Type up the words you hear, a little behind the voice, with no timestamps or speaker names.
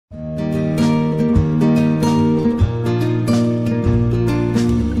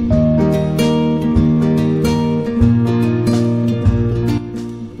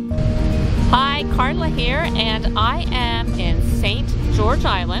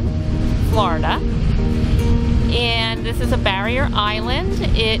Island, Florida. And this is a barrier island.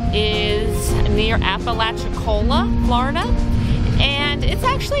 It is near Apalachicola, Florida. And it's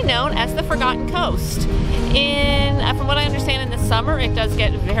actually known as the Forgotten Coast. From what I understand, in the summer it does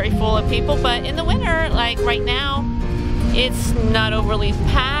get very full of people, but in the winter, like right now, it's not overly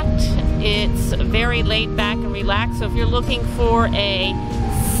packed. It's very laid back and relaxed. So if you're looking for a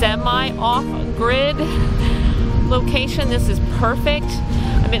semi-off-grid location, this is perfect.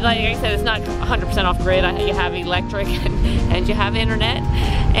 I mean, like I said, it's not 100% off-grid. You have electric and you have internet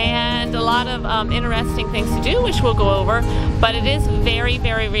and a lot of interesting things to do, which we'll go over. But it is very,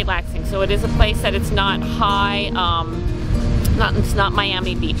 very relaxing. So it is a place that it's not high, it's not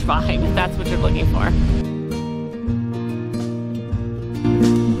Miami Beach vibe, if that's what you're looking for.